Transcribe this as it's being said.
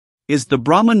Is the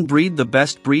Brahman breed the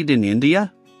best breed in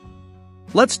India?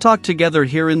 Let's talk together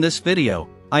here in this video.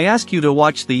 I ask you to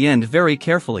watch the end very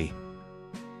carefully.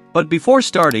 But before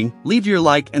starting, leave your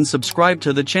like and subscribe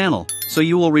to the channel, so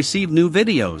you will receive new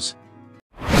videos.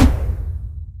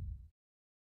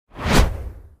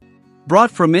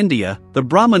 Brought from India, the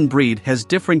Brahman breed has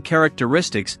different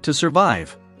characteristics to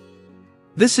survive.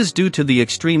 This is due to the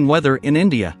extreme weather in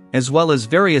India, as well as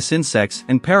various insects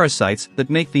and parasites that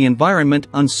make the environment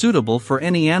unsuitable for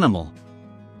any animal.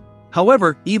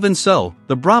 However, even so,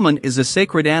 the Brahman is a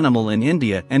sacred animal in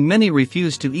India and many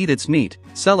refuse to eat its meat,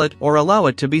 sell it or allow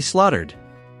it to be slaughtered.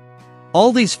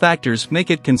 All these factors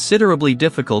make it considerably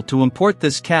difficult to import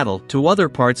this cattle to other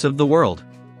parts of the world.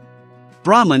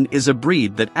 Brahman is a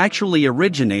breed that actually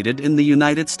originated in the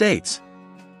United States.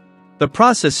 The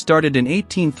process started in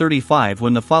 1835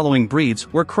 when the following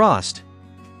breeds were crossed: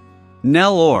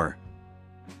 Nellore,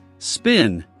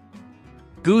 Spin,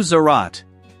 Gujarat,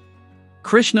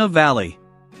 Krishna Valley.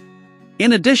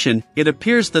 In addition, it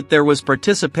appears that there was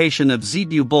participation of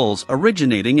Zebu bulls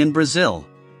originating in Brazil.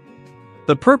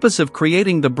 The purpose of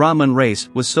creating the Brahman race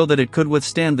was so that it could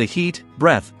withstand the heat,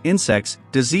 breath, insects,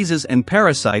 diseases and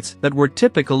parasites that were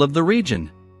typical of the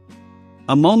region.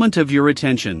 A moment of your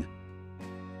attention.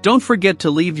 Don't forget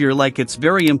to leave your like, it's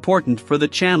very important for the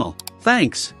channel.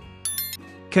 Thanks.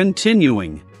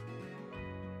 Continuing.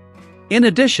 In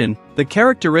addition, the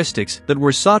characteristics that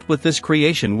were sought with this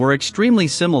creation were extremely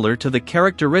similar to the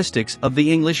characteristics of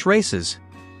the English races.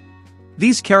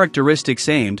 These characteristics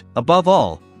aimed, above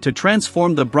all, to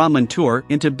transform the Brahman tour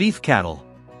into beef cattle.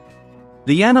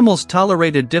 The animals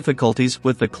tolerated difficulties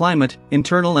with the climate,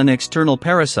 internal and external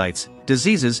parasites,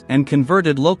 diseases and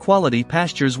converted low-quality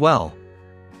pastures well.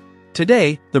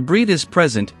 Today, the breed is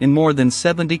present in more than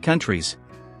 70 countries.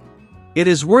 It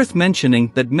is worth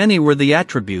mentioning that many were the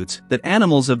attributes that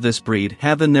animals of this breed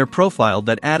have in their profile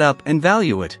that add up and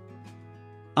value it.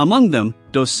 Among them,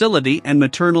 docility and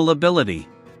maternal ability.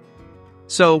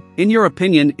 So, in your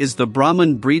opinion, is the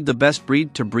Brahman breed the best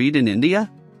breed to breed in India?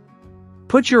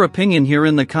 Put your opinion here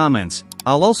in the comments.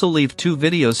 I'll also leave 2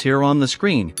 videos here on the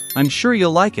screen. I'm sure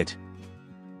you'll like it.